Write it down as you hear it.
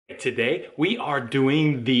Today we are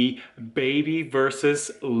doing the baby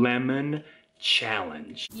versus lemon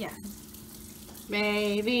challenge. Yes.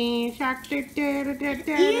 Baby shark, do do do do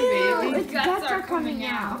do. Ew, Baby guts are coming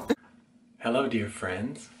out. Hello dear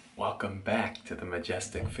friends, welcome back to the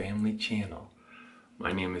Majestic Family channel.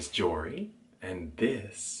 My name is Jory and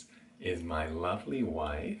this is my lovely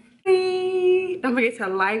wife. Hey, don't forget to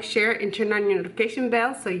like, share, and turn on your notification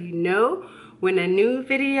bell so you know when a new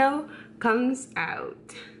video comes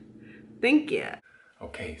out. Thank you.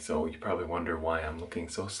 Okay, so you probably wonder why I'm looking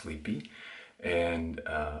so sleepy and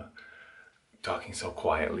talking so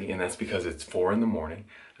quietly, and that's because it's 4 in the morning.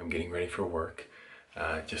 I'm getting ready for work.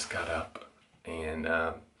 Just got up and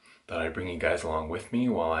thought I'd bring you guys along with me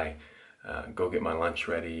while I go get my lunch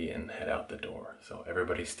ready and head out the door. So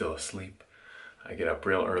everybody's still asleep. I get up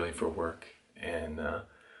real early for work and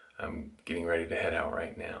I'm getting ready to head out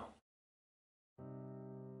right now.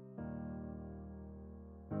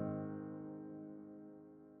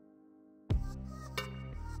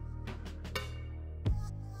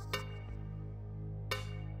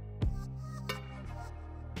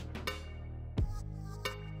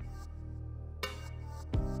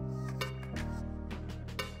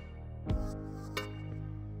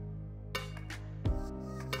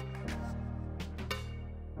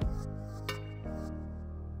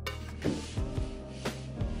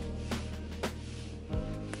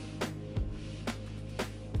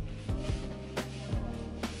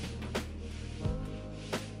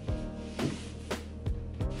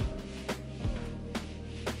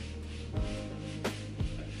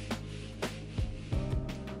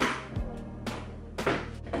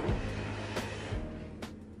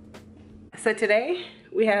 So today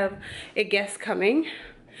we have a guest coming.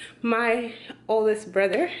 My oldest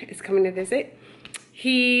brother is coming to visit.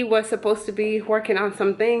 He was supposed to be working on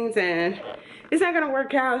some things and it's not gonna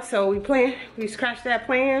work out, so we scratched that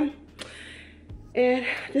plan. And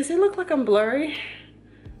does it look like I'm blurry?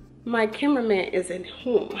 My cameraman isn't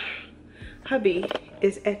home. Hubby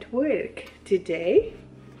is at work today,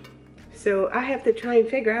 so I have to try and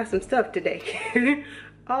figure out some stuff today.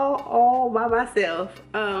 all by myself.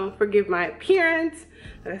 Forgive my appearance.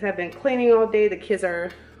 Like I said, I've been cleaning all day. The kids are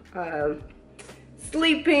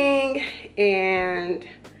sleeping, and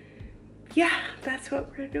yeah, that's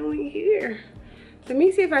what we're doing here. Let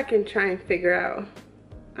me see if I can try and figure out.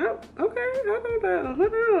 Oh, okay, hold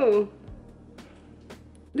on.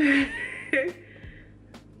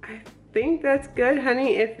 I think that's good,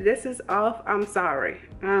 honey. If this is off, I'm sorry.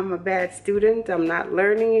 I'm a bad student. I'm not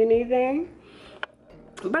learning anything.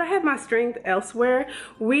 But I have my strength elsewhere.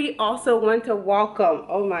 We also want to welcome,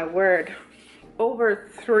 oh my word,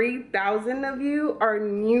 over 3,000 of you are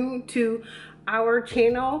new to our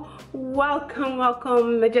channel. Welcome,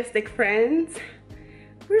 welcome, majestic friends.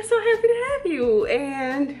 We're so happy to have you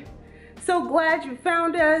and so glad you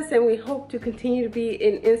found us, and we hope to continue to be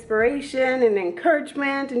an inspiration and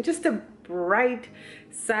encouragement and just a bright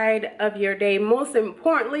side of your day. Most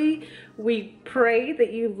importantly, we pray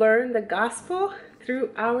that you learn the gospel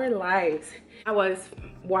through our lives. I was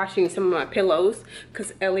washing some of my pillows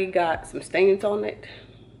because Ellie got some stains on it.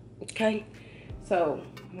 Okay, so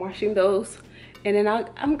I'm washing those, and then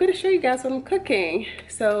I'm gonna show you guys what I'm cooking.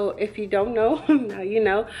 So if you don't know, now you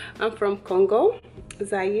know. I'm from Congo,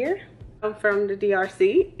 Zaire. I'm from the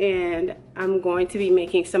DRC, and I'm going to be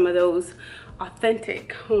making some of those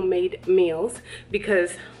authentic homemade meals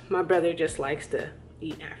because my brother just likes to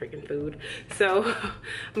eat African food. So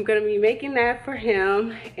I'm gonna be making that for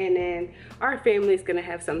him, and then our family's gonna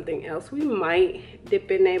have something else. We might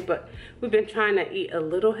dip in there, but we've been trying to eat a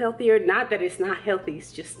little healthier. Not that it's not healthy,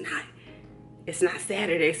 it's not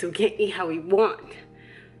Saturday, so we can't eat how we want.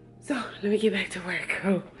 So let me get back to work.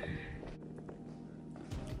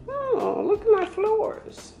 Oh, look at my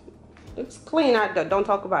floors. Looks clean out there. Don't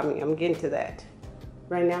talk about me, I'm getting to that.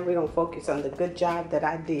 Right now we're gonna focus on the good job that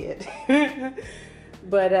I did.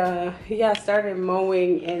 But yeah, I started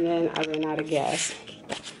mowing and then I ran out of gas.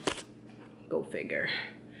 Go figure.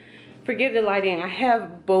 Forgive the lighting. I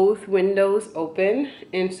have both windows open,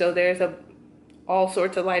 and so there's all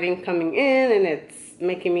sorts of lighting coming in, and it's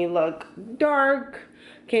making me look dark.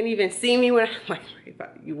 Can't even see me when I'm like,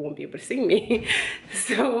 you won't be able to see me.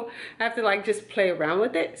 So I have to like just play around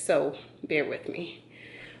with it, so bear with me.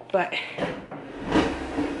 But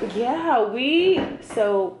yeah,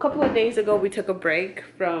 so a couple of days ago we took a break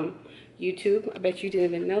from YouTube. I bet you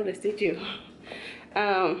didn't even notice, did you?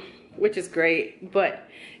 Which is great. But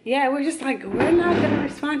yeah, we're just like, we're not gonna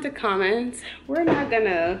respond to comments, we're not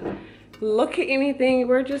gonna look at anything,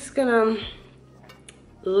 we're just gonna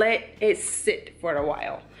let it sit for a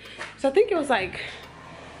while. So I think it was like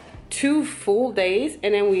 2 full days,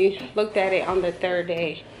 and then we looked at it on the 3rd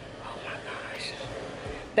day. Oh my gosh,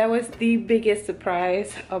 that was the biggest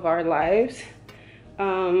surprise of our lives.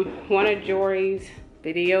 One of Jory's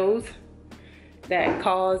videos that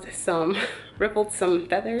caused some rippled some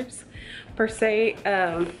feathers per se,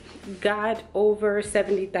 got over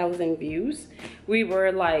 70,000 views. We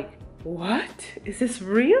were like, what? Is this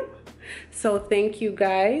real? So thank you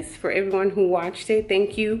guys for everyone who watched it.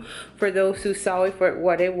 Thank you for those who saw it for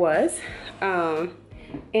what it was. And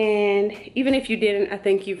even if you didn't, I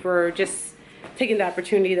thank you for just taking the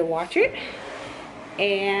opportunity to watch it.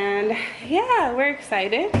 And yeah, we're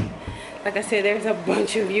excited. Like I said, there's a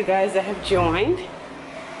bunch of you guys that have joined.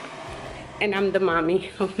 And I'm the mommy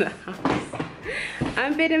of the house.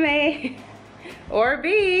 I'm Bidame or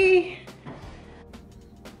B.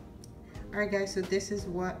 Alright guys, so this is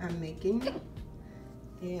what I'm making.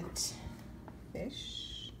 It's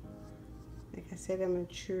fish. Like I said, I'm a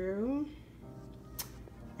true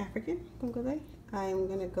African Congolese. I'm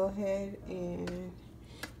gonna go ahead and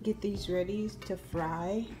get these ready to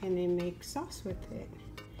fry and then make sauce with it.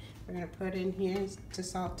 We're gonna put in here to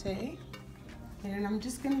saute. And I'm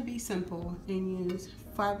just gonna be simple and use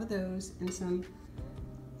 5 of those and some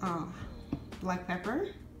black pepper.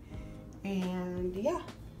 And yeah.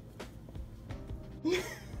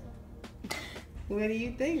 What do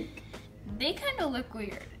you think? They kind of look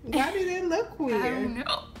weird. Why do they look weird? I don't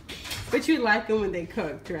know. But you like them when they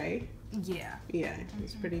cooked, right? Yeah. Yeah,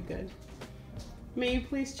 it's pretty good. May you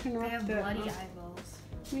please turn off They have the bloody eyeballs.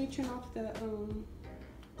 may you turn off the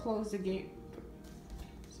close the gate,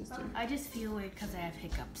 sister? I just feel weird because I have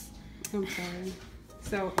hiccups. I'm sorry.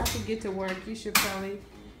 So after you get to work, you should probably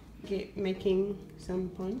get making some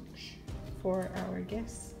punch for our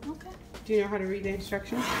guests. Okay. Do you know how to read the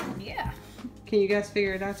instructions? Yeah. Can you guys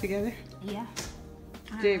figure it out together? Yeah.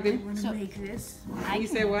 David? I want to make this. You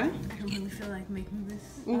say what? I don't really feel like making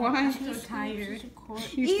this. Why? I'm so tired.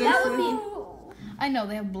 You Ew, still that would sleep? be. I know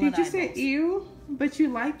they have blood Did you eyeballs. say ew? But you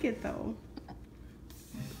like it though.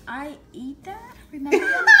 I eat that?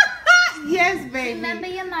 Remember? Yes, baby. Remember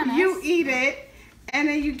your mamas? You eat it, and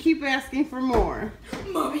then you keep asking for more.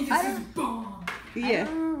 Mommy, this is bomb. I Yeah.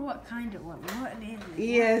 don't remember what kind it was. What is it?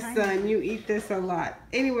 Yes, What kind son, you eat this a lot.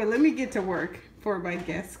 Anyway, let me get to work before my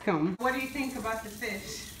guests come. What do you think about the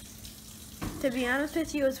fish? To be honest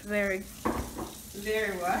with you, it's very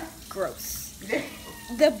Very what? gross.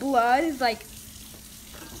 The blood is like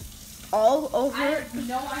all over. I have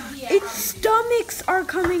no idea. Its stomachs are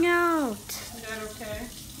coming out. Is that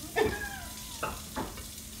okay?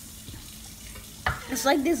 It's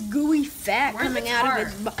like this gooey fat Where's coming the out tar? of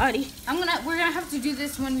its body. We're gonna have to do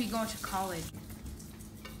this when we go to college.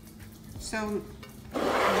 So,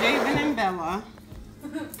 Javen and Bella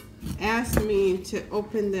asked me to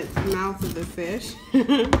open the mouth of the fish.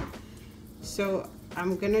 So,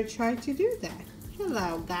 I'm gonna try to do that.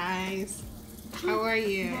 Hello, guys. How are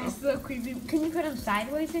you? It's so creepy. Can you put them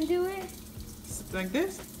sideways and do it? Like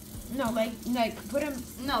this? No, like put them.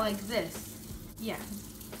 No, like this. Yeah.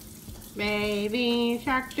 Baby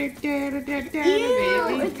shark, do, do, do, do, do, Ew,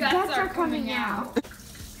 baby. its guts are coming out.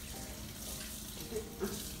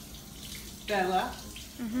 Bella,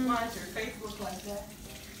 why does your face look like that?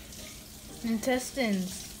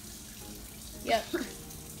 Intestines. Yep.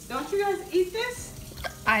 Don't you guys eat this?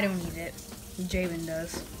 I don't eat it. Javen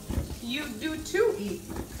does. You do too eat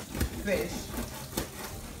fish.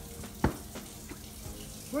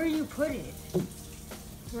 Where do you put it?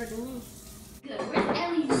 Where do you? Good. Where's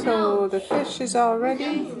Ellie's So the fish is all ready.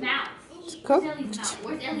 Ellie's mouth? It's Where's cooked. Ellie's mouth?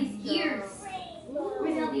 Where's Ellie's ears?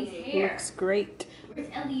 Where's Ellie's hair? Looks great. Where's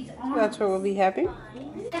Ellie's arms? That's what we'll be having.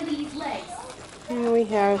 Where's Ellie's legs? And we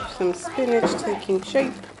have some spinach taking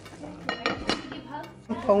shape. Give hugs?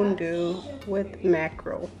 Pondu with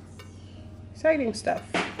mackerel. Exciting stuff.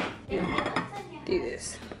 Do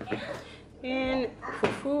this. And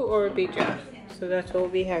fufu or bija. So that's what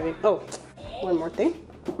we'll be having. Oh, one more thing.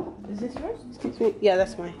 Is this yours? Excuse me. Yeah,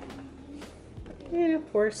 that's mine. And of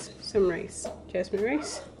course, some rice. Jasmine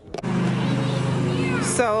rice.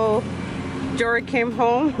 So, Jory came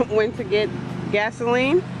home, went to get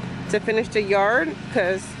gasoline to finish the yard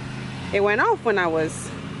because it went off when I was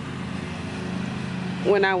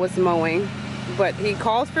mowing. But he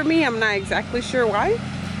called for me. I'm not exactly sure why.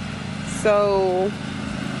 So,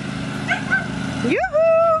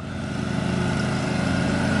 yoo-hoo!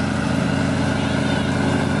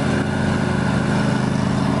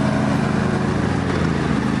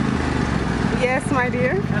 Yes, my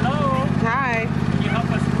dear. Hello. Hi. Can you help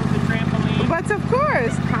us move the trampoline? But of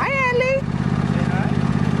course. Hi, Ellie. Say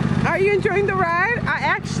hi. Are you enjoying the ride? I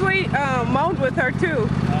actually mowed with her too.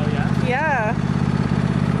 Oh yeah. Yeah.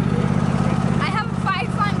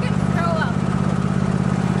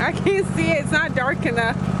 can't see it. It's not dark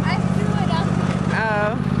enough. I threw it up.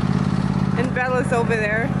 And Bella's over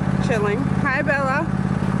there chilling. Hi, Bella.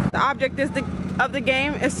 The object of the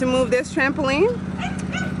game is to move this trampoline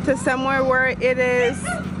to somewhere where it is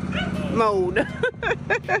mowed.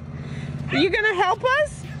 Are you gonna help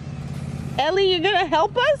us? Ellie, you gonna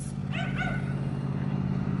help us?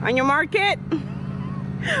 On your market?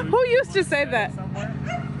 Who used to say that?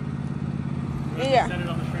 Yeah. Set it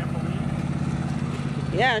on the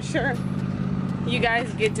trampoline. Yeah, sure. You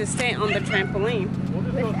guys get to stay on the trampoline. We'll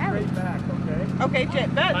just go straight back, okay? Okay,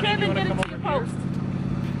 Jabin, get it to your post.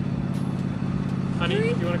 Honey,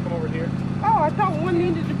 you want to come over here? Oh, I thought one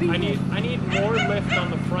needed to be I need more lift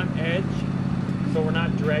on the front edge, so we're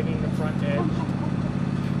not dragging the front edge.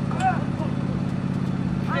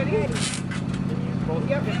 Ready? Can you use both?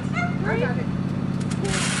 Yep. I got it.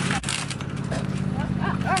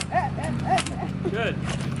 Good.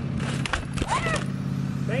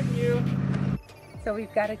 Thank you. So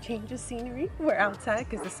we've got a change of scenery. We're outside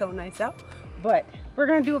because it's so nice out. But we're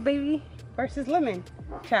going to do a baby versus lemon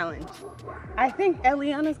challenge. I think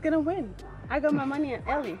Eliana's going to win. I got my money on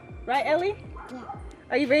Ellie. Right, Ellie? Yeah.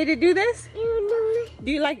 Are you ready to do this?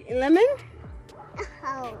 Do you like lemon?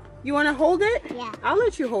 Oh. You want to hold it? Yeah. I'll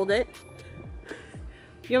let you hold it.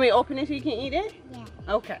 You want me to open it so you can eat it? Yeah.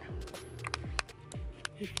 Okay.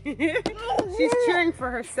 She's cheering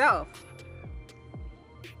for herself.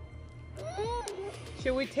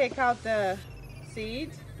 Should we take out the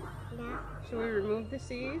seeds? Yeah. Should we remove the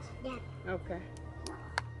seeds? Yeah. Okay.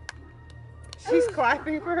 She's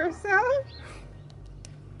clapping for herself.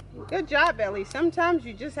 Good job, Ellie. Sometimes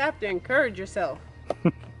you just have to encourage yourself.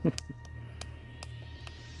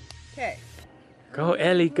 Okay. Go,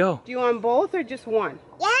 Ellie, go. Do you want both or just one?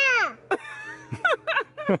 Yeah.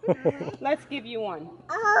 Let's give you one.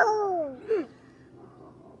 Oh.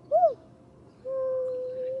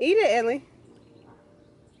 Eat it, Ellie.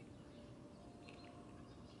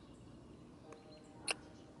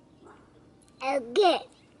 Okay.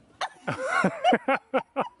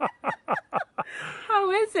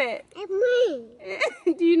 How is it?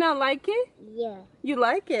 Me. Do you not like it? Yeah. You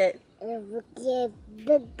like it? Okay.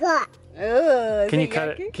 The gut. Ugh, Can you cut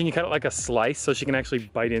it? Can you cut it like a slice so she can actually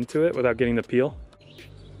bite into it without getting the peel?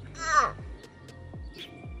 Ah.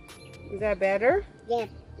 Is that better? Yeah.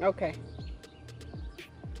 Okay.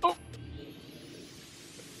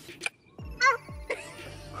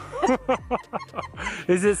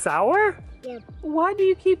 Is it sour? Yeah. Why do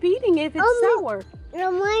you keep eating it if it's sour?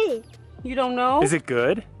 No money. You don't know? Is it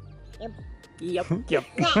good? Yep. Yep. Yep.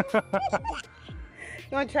 You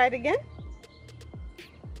want to try it again?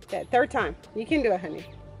 That third time. You can do it, honey.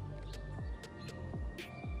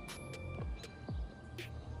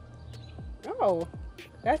 Oh,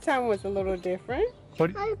 that time was a little different.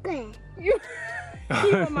 What? Okay. You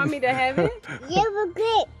want mommy to have it? Yeah,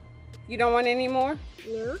 okay. You don't want any more?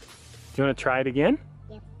 No. Do you want to try it again?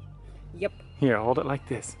 Yep. Yep. Here, hold it like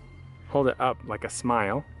this. Hold it up like a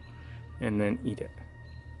smile, and then eat it.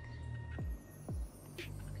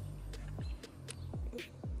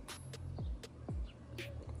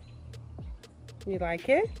 You like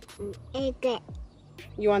it? Okay.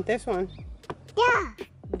 You want this one? Yeah.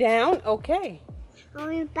 Down? Okay.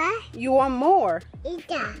 Only back. You want more?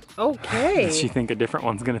 Yeah. Okay. Does she think a different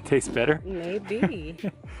one's gonna taste better? Maybe.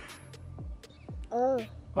 Oh.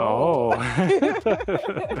 Oh.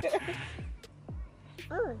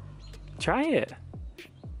 Oh. Try it.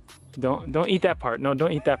 Don't eat that part. No,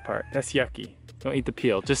 don't eat that part. That's yucky. Don't eat the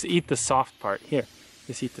peel. Just eat the soft part. Here,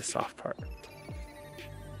 just eat the soft part.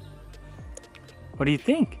 What do you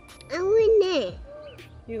think? I want it.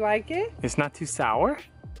 You like it? It's not too sour?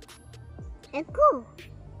 It's cool.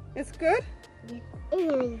 It's good?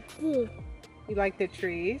 Mm. You like the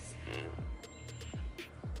trees?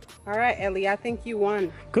 All right, Ellie, I think you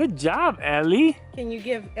won. Good job, Ellie. Can you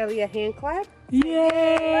give Ellie a hand clap?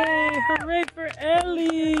 Yay! Hooray for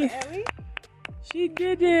Ellie! Ellie? She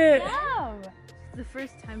did it! Wow. It's the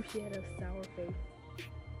first time she had a sour face.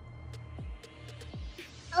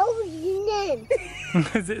 Oh, you know.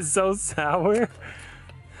 Is it so sour?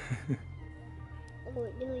 Oh,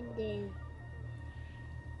 no, no.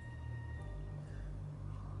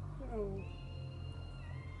 Oh.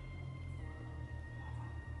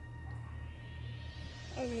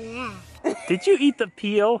 Did you eat the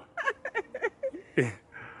peel?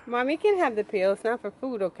 Mommy can have the peel. It's not for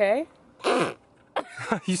food, okay?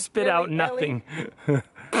 You spit Really, out nothing.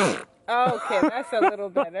 Okay, that's a little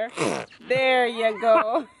better. There you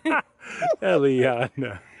go.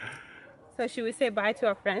 Eliana. So should we say bye to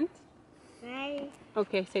our friends? Bye.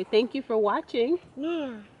 Okay, say thank you for watching.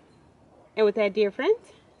 Yeah. And with that, dear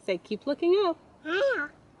friends, say keep looking up. Yeah.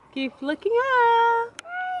 Keep looking up.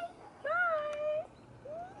 Bye.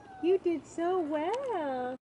 You did so well.